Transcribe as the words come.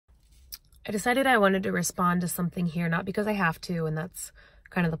I decided I wanted to respond to something here, not because I have to, and that's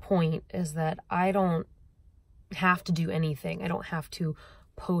kind of the point, is that I don't have to do anything. I don't have to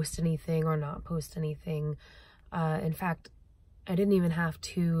post anything or not post anything. In fact, I didn't even have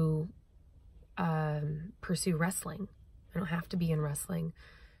to pursue wrestling. I don't have to be in wrestling.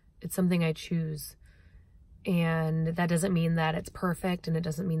 It's something I choose. And that doesn't mean that it's perfect, and it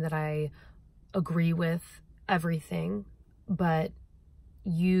doesn't mean that I agree with everything, but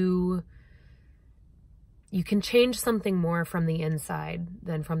you can change something more from the inside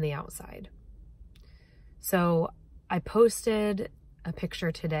than from the outside. So I posted a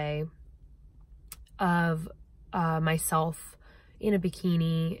picture today of myself in a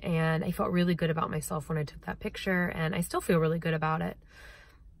bikini, and I felt really good about myself when I took that picture, and I still feel really good about it.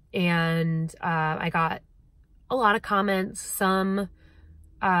 And I got a lot of comments, some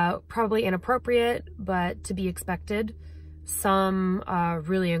probably inappropriate, but to be expected. Some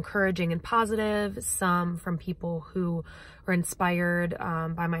really encouraging and positive, some from people who were inspired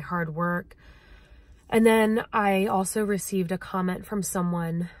by my hard work. And then I also received a comment from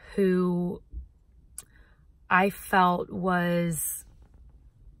someone who I felt was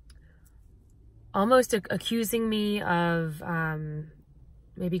almost accusing me of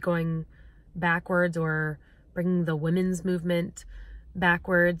maybe going backwards or bringing the women's movement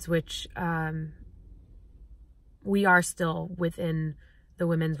backwards, which we are still within the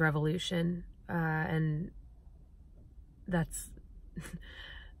women's revolution, and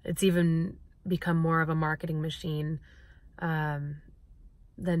it's even become more of a marketing machine than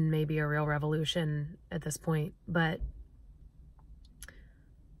maybe a real revolution at this point. But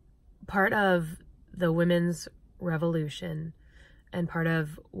part of the women's revolution and part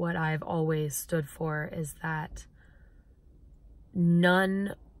of what I've always stood for is that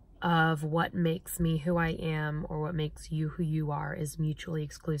none of what makes me who I am or what makes you who you are is mutually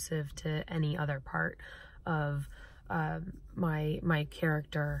exclusive to any other part of my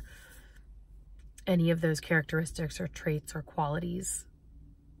character, any of those characteristics or traits or qualities.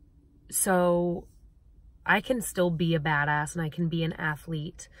 So I can still be a badass, and I can be an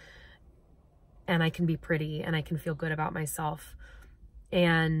athlete, and I can be pretty, and I can feel good about myself.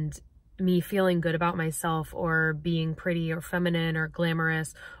 And me feeling good about myself or being pretty or feminine or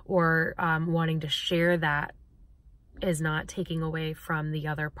glamorous or wanting to share that is not taking away from the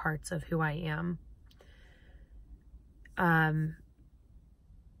other parts of who I am.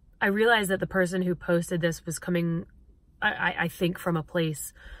 I realized that the person who posted this was coming, I think, from a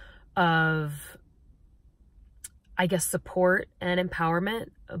place of, I guess, support and empowerment,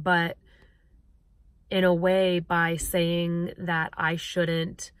 but in a way by saying that I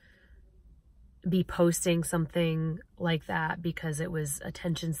shouldn't be posting something like that because it was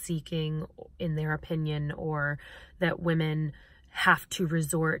attention seeking in their opinion, or that women have to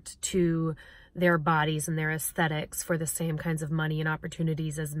resort to their bodies and their aesthetics for the same kinds of money and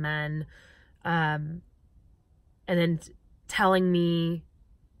opportunities as men. And then telling me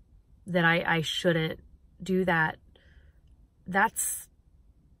that I shouldn't do that, that's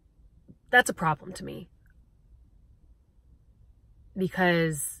a problem to me.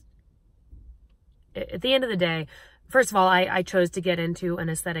 Because at the end of the day, first of all, I chose to get into an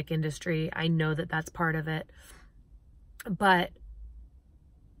aesthetic industry. I know that that's part of it. But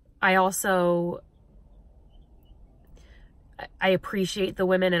I also, I appreciate the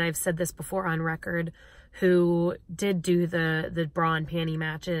women, and I've said this before on record, who did do the bra and panty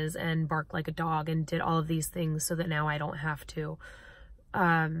matches and bark like a dog and did all of these things so that now I don't have to.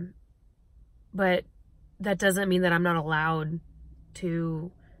 But that doesn't mean that I'm not allowed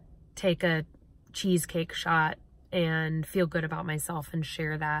to take a cheesecake shot and feel good about myself and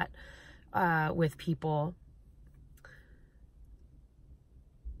share that with people.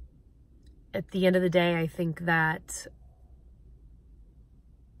 At the end of the day, I think that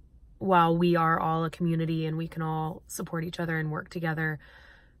while we are all a community and we can all support each other and work together,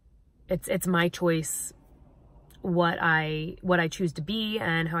 it's my choice what I choose to be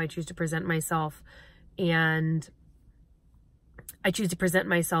and how I choose to present myself. And I choose to present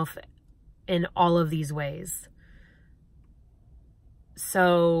myself in all of these ways.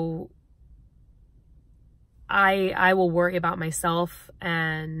 So I will worry about myself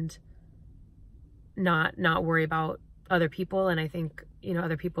and not worry about other people. And I think, you know,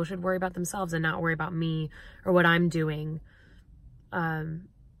 other people should worry about themselves and not worry about me or what I'm doing.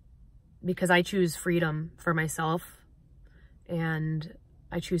 Because I choose freedom for myself, and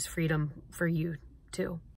I choose freedom for you too.